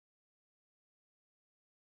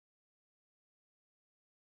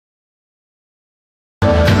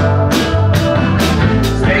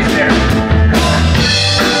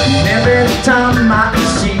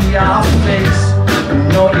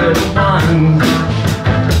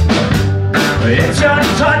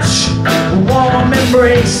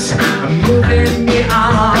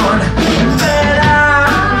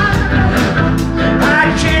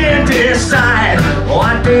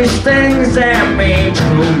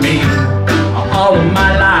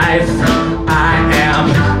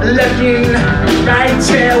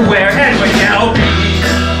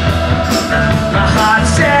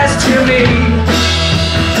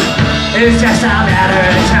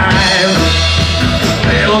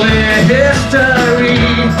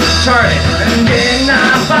Charlie, and then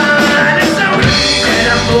I find it so easy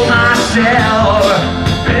to fool myself.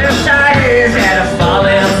 This is that I fall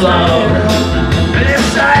in love. This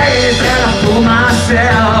is that I fool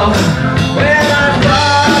myself. When I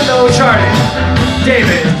follow Charlie,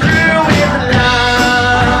 David through with love.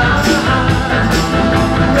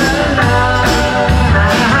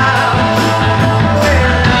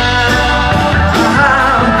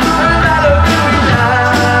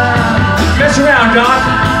 Mess around, Doc.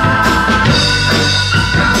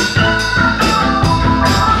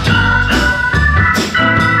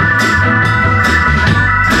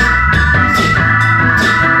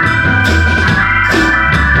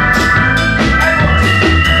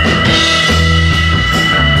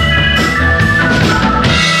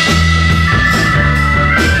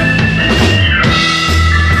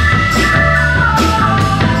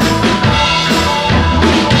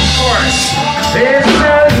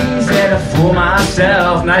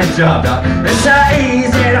 Nice job, Doc. It's so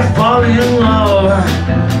easy to fall in love.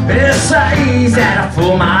 It's so easy to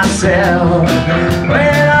fool myself.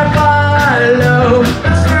 When I follow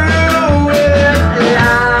through with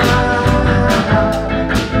love.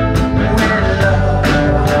 With love.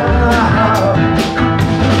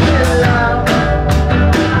 With love.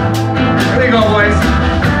 Here we go, boys.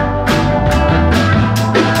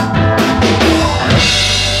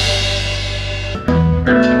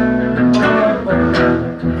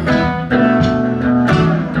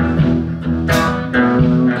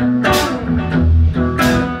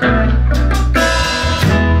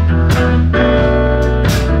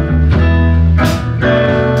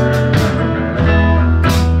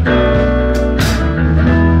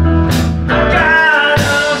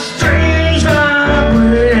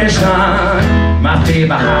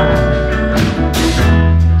 Behind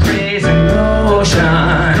crazy motion,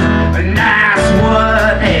 and that's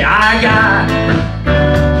what I got.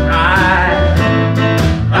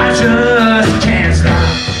 I just can't stop.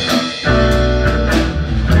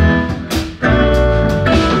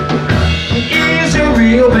 Is it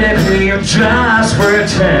real, baby, or just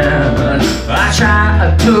pretend? I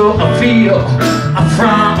try to feel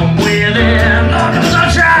from within. I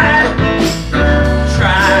try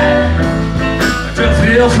to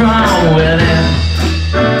feel from within.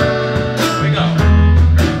 We go.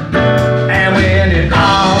 And when it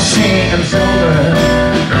all seems over,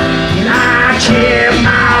 I keep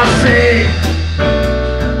my faith.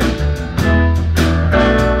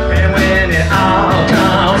 And when it all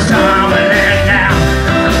comes tumbling down,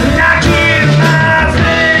 I keep my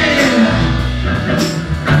faith.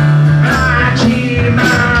 I keep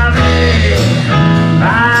my faith. I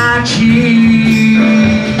keep.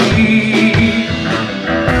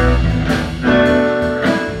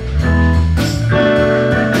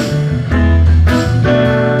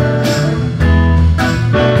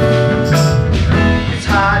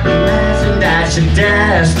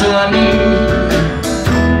 Destiny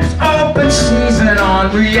is open season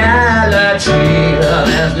on reality.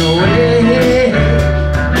 There's no way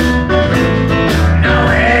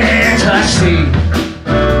to see.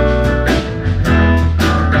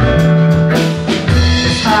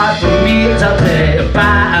 It's hard for me to play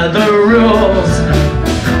by the rules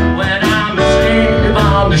when I'm a slave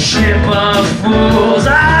on the ship of fools. I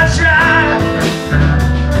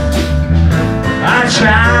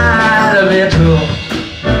try to be cool.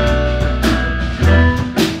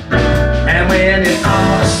 And when it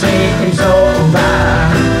all seems over,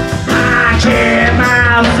 I keep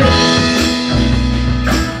my faith.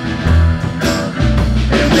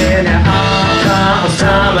 And when it all comes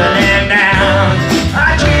tumbling down, I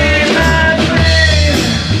keep my faith.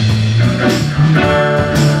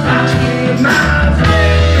 I keep my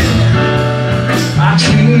faith. I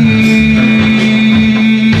keep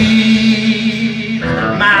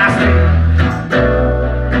my faith.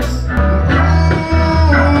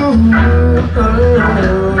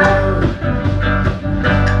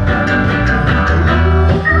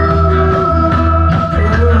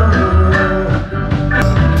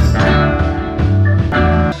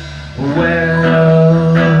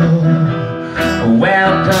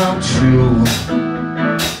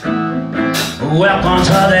 Welcome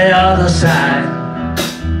to the other side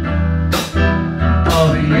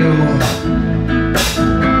of you.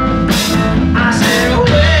 I said,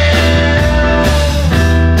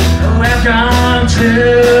 welcome to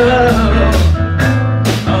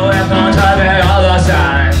the other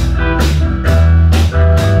side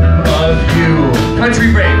of you. Country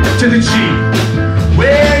break to the G,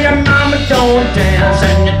 where your mama don't dance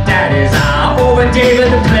and your daddy's out over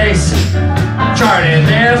David the place. Charlie,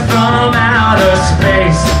 they're from outer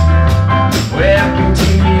space. Well,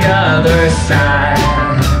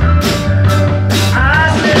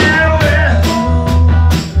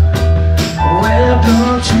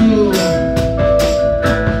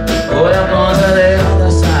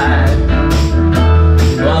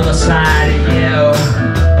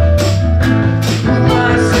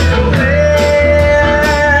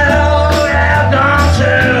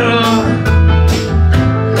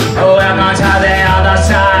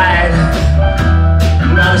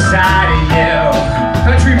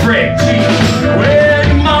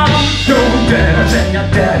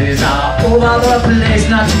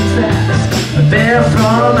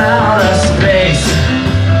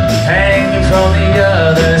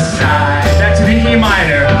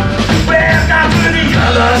 minor. Well, down to the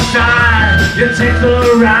other side, you take the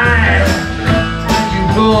ride. You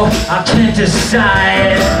go, I can't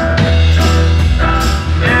decide.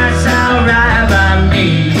 That's alright by me.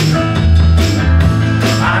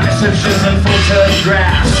 I'm exceptions and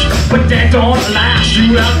photographs, but they don't last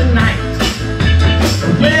throughout the night.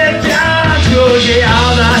 We're down to the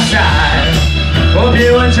other side. Hope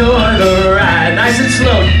you enjoy the ride. Nice and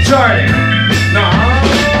slow, charting. No.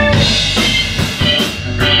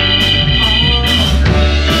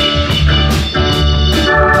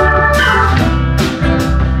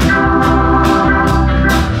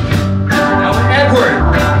 Now Edward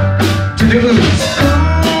to the ooze.